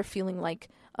 and they're feeling like,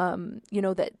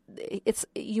 that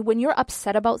when you're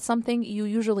upset about something, you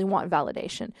usually want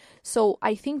validation. So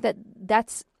I think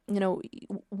that's,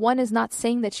 one is not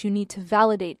saying that you need to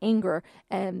validate anger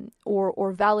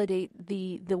or validate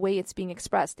the way it's being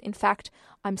expressed. In fact,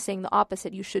 I'm saying the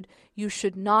opposite. You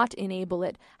should not enable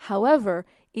it. However,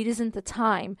 it isn't the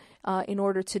time in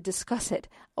order to discuss it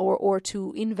or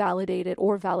to invalidate it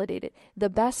or validate it. The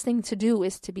best thing to do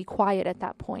is to be quiet at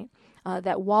that point.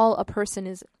 That while a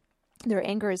person their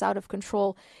anger is out of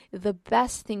control, the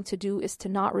best thing to do is to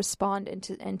not respond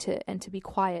and to be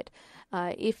quiet.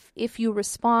 If you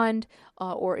respond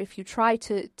or if you try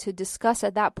to discuss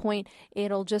at that point,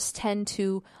 it'll just tend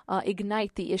to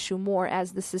ignite the issue more,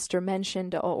 as the sister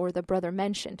mentioned or the brother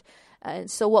mentioned.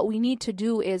 So what we need to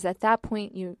do is, at that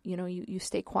point, you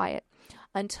stay quiet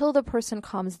until the person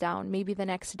calms down. Maybe the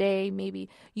next day, maybe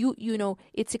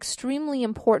it's extremely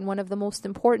important. One of the most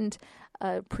important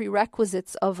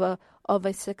prerequisites of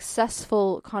a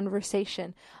successful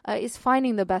conversation is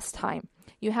finding the best time.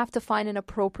 You have to find an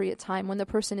appropriate time when the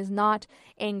person is not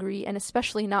angry, and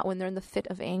especially not when they're in the fit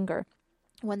of anger.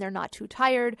 When they're not too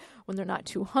tired, when they're not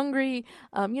too hungry,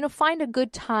 find a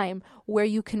good time where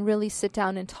you can really sit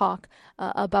down and talk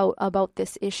about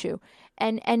this issue,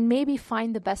 and maybe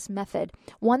find the best method.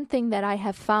 One thing that I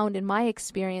have found in my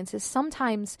experience is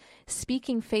sometimes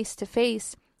speaking face to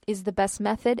face is the best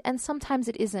method, and sometimes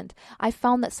it isn't. I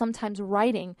found that sometimes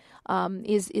writing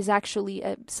is actually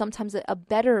sometimes a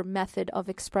better method of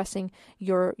expressing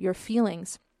your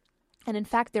feelings. And in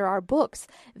fact, there are books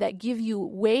that give you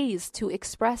ways to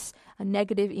express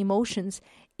negative emotions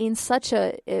in such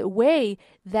a way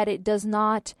that it does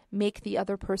not make the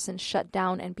other person shut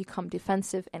down and become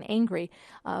defensive and angry.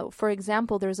 For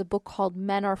example, there's a book called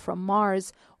Men Are From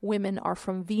Mars, Women Are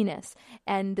From Venus.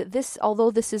 And this,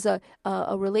 although this is a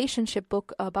relationship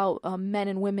book about men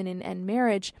and women and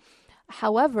marriage,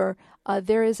 however,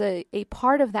 there is a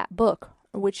part of that book,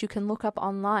 which you can look up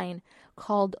online,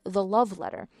 called The Love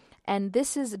Letter. And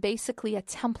this is basically a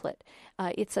template.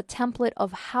 It's a template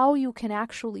of how you can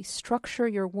actually structure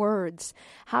your words,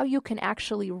 how you can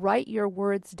actually write your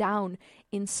words down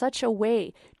in such a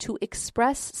way to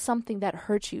express something that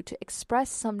hurts you, to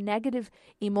express some negative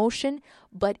emotion,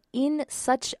 but in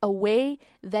such a way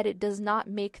that it does not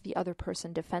make the other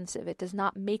person defensive. It does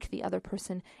not make the other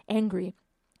person angry.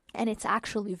 And it's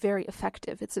actually very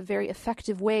effective. It's a very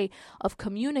effective way of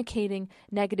communicating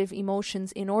negative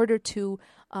emotions in order to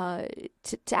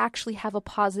actually have a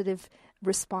positive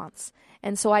response.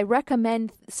 And so I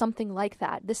recommend something like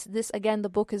that. This again, the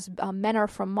book is Men Are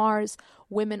From Mars,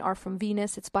 Women Are From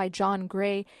Venus. It's by John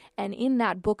Gray. And in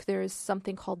that book, there is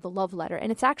something called the Love Letter.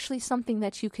 And it's actually something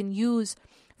that you can use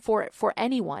for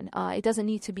anyone. It doesn't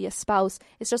need to be a spouse.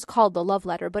 It's just called the Love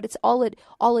Letter, but it's all it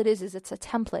is it's a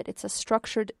template. It's a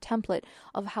structured template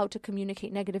of how to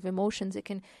communicate negative emotions. It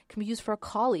can be used for a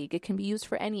colleague. It can be used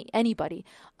for anybody.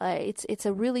 It's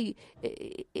a really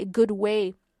a good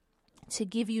way to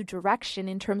give you direction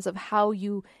in terms of how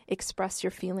you express your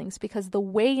feelings, because the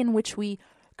way in which we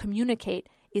communicate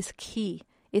is key.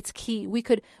 It's key.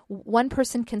 One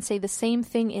person can say the same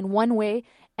thing in one way,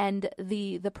 and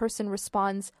the person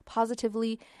responds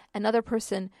positively. Another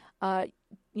person,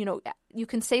 you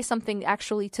can say something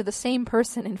actually to the same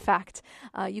person. In fact,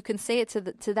 you can say it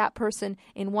to that person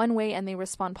in one way, and they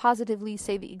respond positively.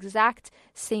 Say the exact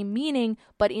same meaning,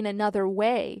 but in another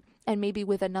way, and maybe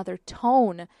with another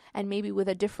tone, and maybe with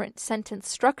a different sentence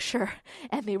structure,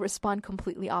 and they respond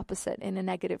completely opposite in a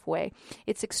negative way.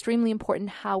 It's extremely important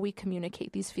how we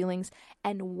communicate these feelings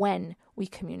and when we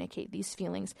communicate these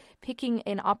feelings. Picking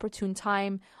an opportune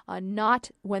time,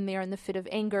 not when they are in the fit of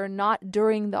anger, not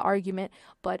during the argument,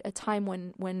 but a time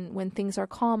when things are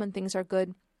calm and things are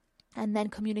good, and then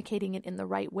communicating it in the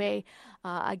right way.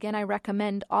 Again, I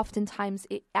recommend, oftentimes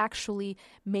it actually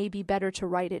may be better to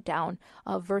write it down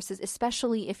versus,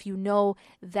 especially if you know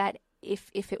that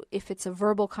if it's a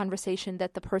verbal conversation,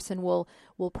 that the person will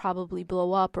probably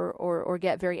blow up or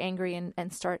get very angry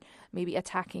and start maybe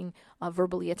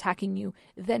verbally attacking you,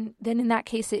 then in that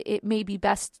case it may be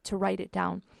best to write it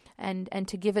down and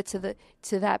to give it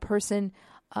to that person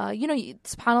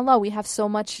subhanAllah, we have so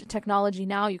much technology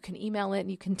now. You can email it,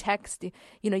 you can text,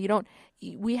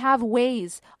 we have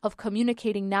ways of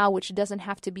communicating now, which doesn't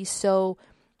have to be so,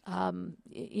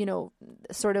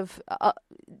 sort of,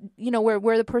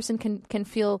 where the person can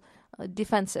feel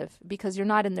defensive because you're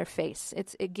not in their face.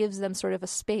 It gives them sort of a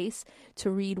space to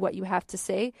read what you have to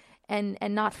say and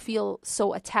not feel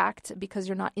so attacked because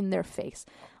you're not in their face.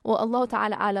 Well, Allah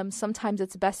Ta'ala alam, sometimes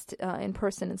it's best in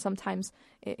person and sometimes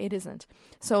it isn't.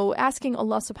 So asking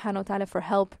Allah subhanahu wa ta'ala for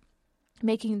help,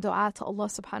 making dua to Allah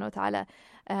subhanahu wa ta'ala,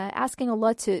 asking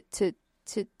Allah to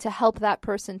help that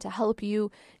person, to help you,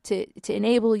 to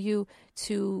enable you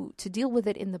to deal with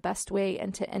it in the best way,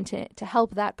 and to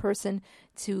help that person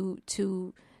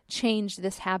to change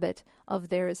this habit of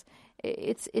theirs.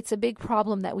 It's a big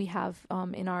problem that we have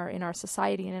in our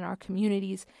society and in our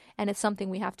communities, and it's something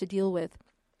we have to deal with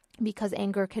because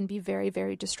anger can be very,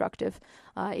 very destructive.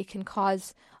 It can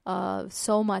cause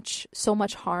so much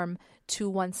harm to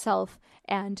oneself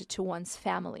and to one's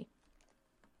family.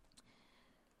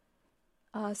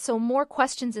 So more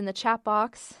questions in the chat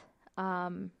box.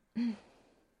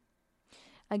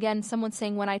 Again, someone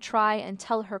saying, when I try and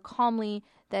tell her calmly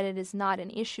that it is not an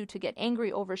issue to get angry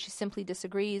over, she simply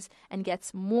disagrees and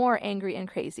gets more angry and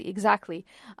crazy. Exactly.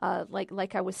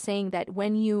 Like I was saying, that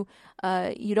when you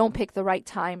don't pick the right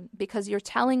time because you're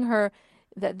telling her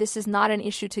that this is not an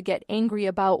issue to get angry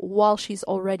about while she's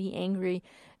already angry,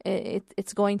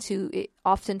 it's going to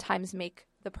oftentimes make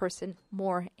the person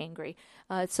more angry.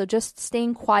 So just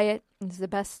staying quiet is the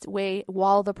best way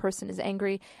while the person is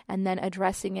angry, and then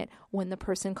addressing it when the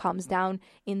person calms down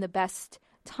in the best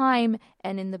time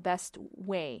and in the best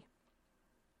way.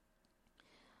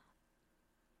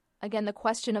 Again, the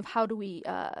question of how do we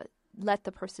let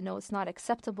the person know it's not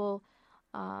acceptable.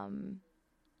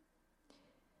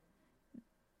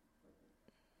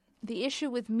 The issue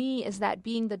with me is that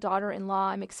being the daughter-in-law,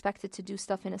 I'm expected to do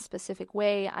stuff in a specific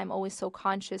way. I'm always so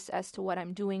conscious as to what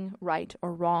I'm doing, right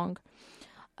or wrong.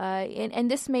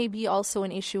 And this may be also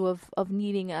an issue of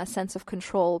needing a sense of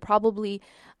control. Probably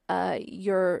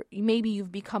maybe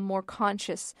you've become more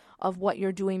conscious of what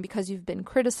you're doing because you've been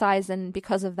criticized, and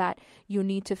because of that you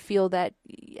need to feel that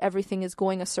everything is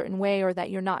going a certain way, or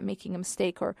that you're not making a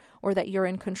mistake, or that you're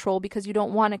in control because you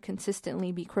don't want to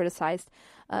consistently be criticized.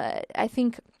 I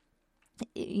think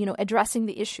addressing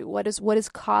the issue, what is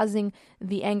causing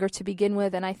the anger to begin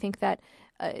with, and I think that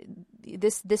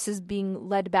this is being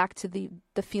led back to the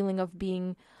feeling of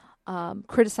being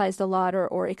criticized a lot,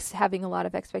 or having a lot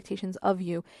of expectations of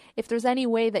you. If there's any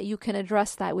way that you can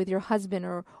address that with your husband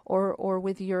or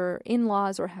with your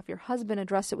in-laws, or have your husband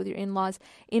address it with your in-laws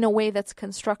in a way that's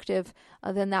constructive,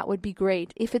 then that would be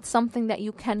great. If it's something that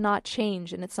you cannot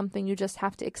change and it's something you just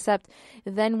have to accept,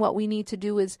 then what we need to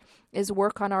do is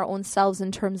work on our own selves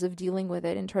in terms of dealing with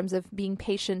it, in terms of being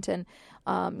patient and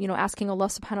asking Allah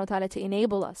subhanahu wa ta'ala to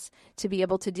enable us to be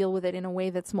able to deal with it in a way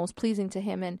that's most pleasing to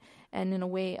Him, and in a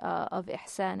way of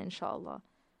ihsan, inshallah.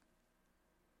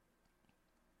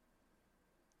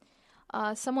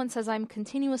 Someone says, I'm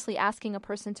continuously asking a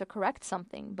person to correct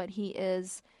something, but he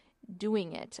is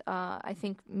doing it. I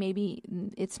think maybe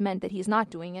it's meant that he's not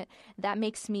doing it. That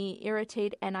makes me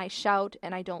irritate, and I shout,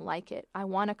 and I don't like it. I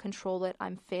want to control it.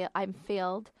 I'm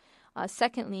failed.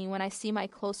 Secondly, when I see my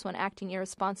close one acting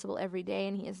irresponsible every day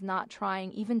and he is not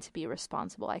trying even to be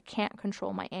responsible, I can't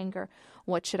control my anger.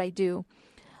 What should I do?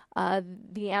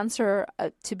 The answer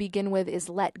to begin with is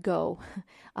let go.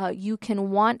 You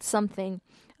can want something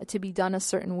to be done a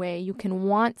certain way. You can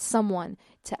want someone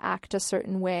to act a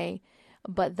certain way,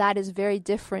 but that is very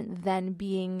different than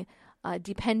being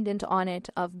dependent on it,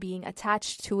 of being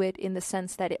attached to it in the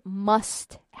sense that it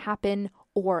must happen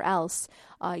or else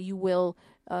you will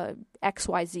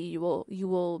XYZ, you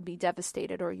will be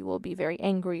devastated, or you will be very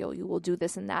angry, or you will do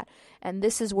this and that. And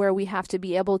this is where we have to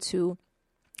be able to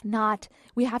let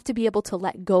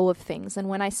go of things. And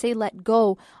when I say let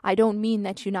go, I don't mean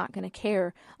that you're not going to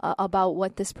care about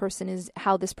what this person is,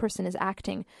 how this person is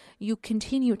acting. You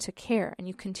continue to care, and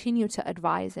you continue to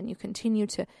advise, and you continue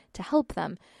to help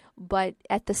them. But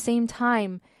at the same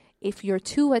time, if you're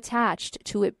too attached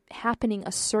to it happening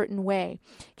a certain way,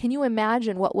 can you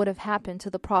imagine what would have happened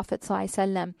to the Prophet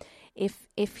ﷺ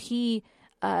if he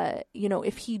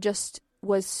just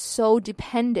was so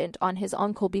dependent on his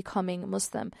uncle becoming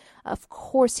Muslim? Of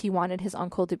course he wanted his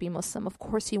uncle to be Muslim. Of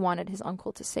course he wanted his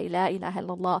uncle to say La ilaha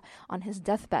illallah on his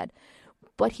deathbed.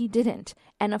 But he didn't.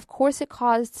 And of course it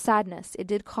caused sadness. It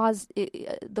did cause,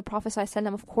 the Prophet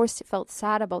ﷺ, of course, felt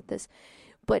sad about this.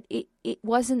 But it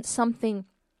wasn't something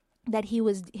that he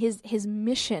was his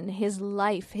mission, his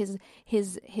life, his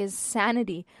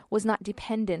sanity was not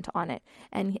dependent on it.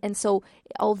 And so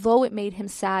although it made him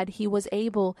sad, he was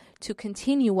able to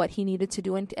continue what he needed to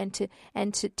do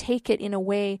and to take it in a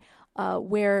way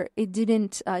where it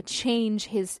didn't change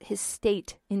his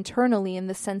state internally in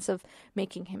the sense of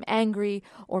making him angry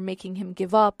or making him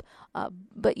give up.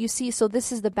 But you see, so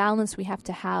this is the balance we have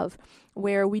to have,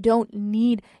 where we don't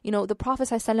need, the Prophet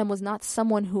ﷺ was not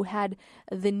someone who had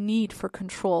the need for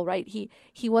control, right?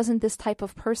 He wasn't this type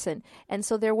of person. And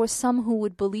so there were some who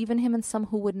would believe in him and some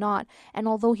who would not. And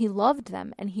although he loved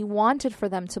them and he wanted for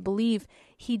them to believe,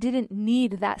 he didn't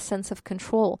need that sense of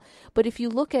control. But if you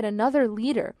look at another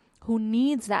leader who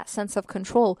needs that sense of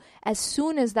control, as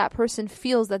soon as that person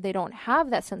feels that they don't have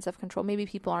that sense of control, maybe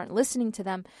people aren't listening to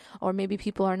them, or maybe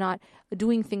people are not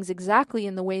doing things exactly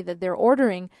in the way that they're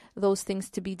ordering those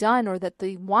things to be done, or that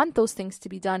they want those things to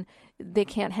be done, they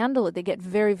can't handle it. They get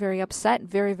very, very upset,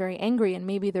 very, very angry, and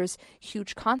maybe there's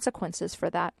huge consequences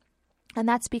for that. And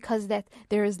that's because that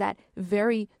there is that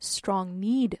very strong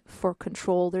need for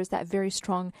control. There's that very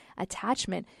strong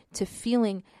attachment to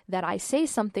feeling that I say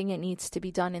something, it needs to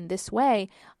be done in this way.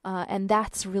 And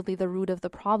that's really the root of the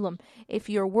problem. If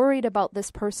you're worried about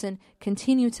this person,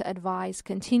 continue to advise,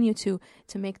 continue to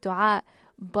make dua.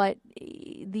 But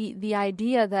the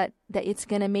idea that it's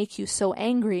going to make you so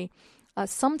angry,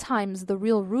 sometimes the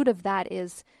real root of that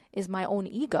is my own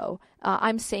ego.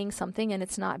 I'm saying something and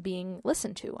it's not being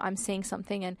listened to. I'm saying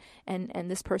something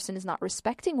and this person is not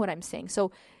respecting what I'm saying.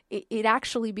 So it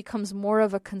actually becomes more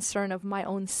of a concern of my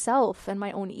own self and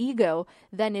my own ego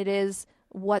than it is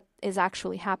what is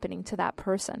actually happening to that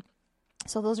person.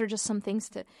 So those are just some things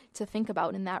to think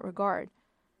about in that regard.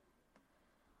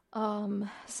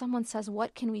 Someone says,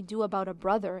 what can we do about a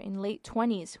brother in late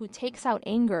 20s who takes out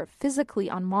anger physically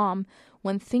on mom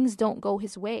when things don't go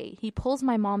his way? He pulls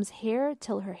my mom's hair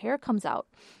till her hair comes out.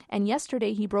 And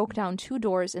yesterday he broke down 2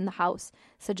 doors in the house.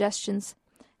 Suggestions,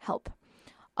 help.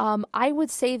 I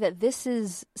would say that this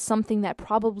is something that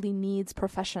probably needs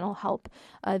professional help.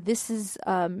 This is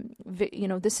a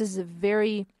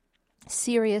very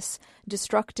serious,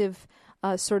 destructive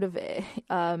sort of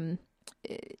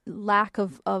lack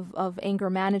of anger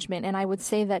management. And I would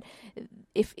say that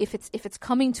if it's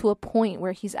coming to a point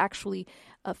where he's actually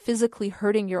physically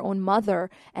hurting your own mother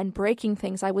and breaking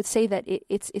things, I would say that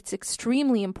it's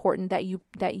extremely important that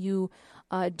you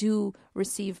do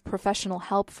receive professional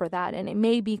help for that. And it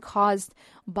may be caused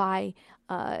by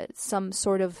some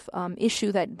sort of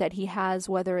issue that he has,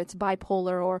 whether it's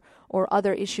bipolar or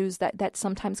other issues that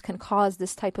sometimes can cause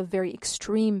this type of very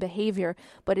extreme behavior.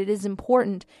 But it is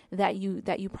important that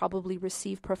you probably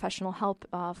receive professional help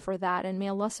for that. And may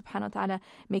Allah subhanahu wa ta'ala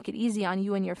make it easy on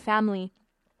you and your family.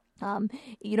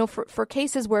 For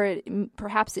cases where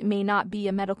perhaps it may not be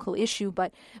a medical issue,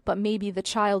 but maybe the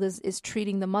child is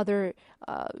treating the mother,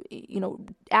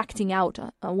 acting out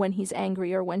when he's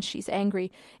angry or when she's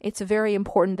angry, it's very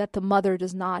important that the mother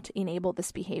does not enable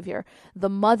this behavior. The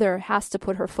mother has to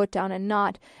put her foot down and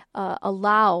not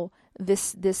allow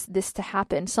this to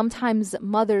happen. Sometimes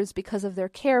mothers, because of their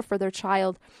care for their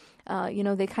child,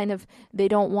 they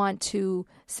don't want to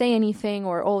say anything,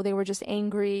 or they were just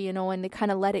angry, and they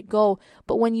kind of let it go.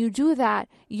 But when you do that,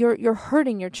 you're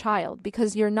hurting your child,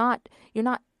 because you're not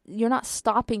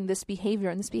stopping this behavior,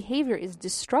 and this behavior is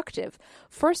destructive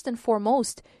first and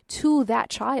foremost to that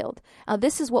child.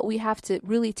 This is what we have to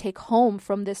really take home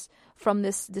from this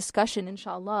discussion,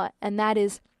 inshallah, and that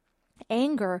is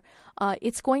anger.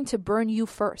 It's going to burn you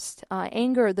first.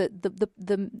 Anger,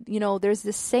 there's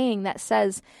this saying that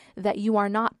says that you are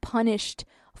not punished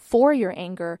for your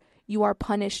anger, you are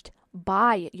punished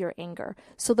by your anger.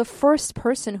 So the first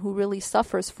person who really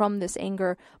suffers from this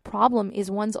anger problem is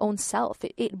one's own self.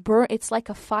 It's like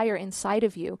a fire inside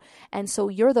of you, and so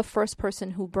you're the first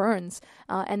person who burns,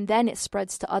 and then it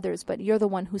spreads to others, but you're the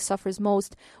one who suffers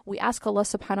most. We ask Allah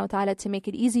subhanahu wa ta'ala to make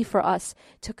it easy for us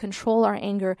to control our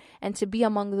anger and to be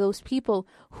among those people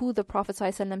who the Prophet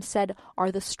ﷺ said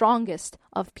are the strongest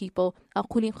of people.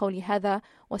 أقول قولي هذا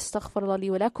واستغفر الله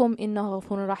لي ولكم إنه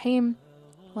غفور رحيم.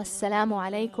 والسلام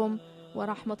عليكم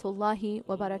ورحمة الله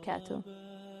وبركاته.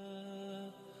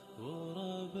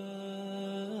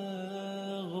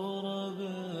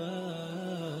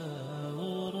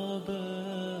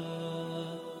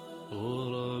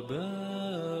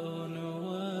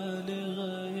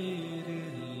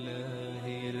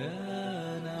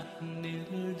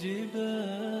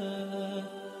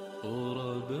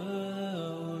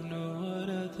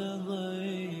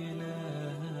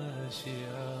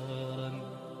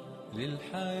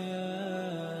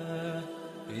 للحياة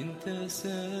إن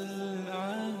تسأل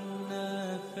عنا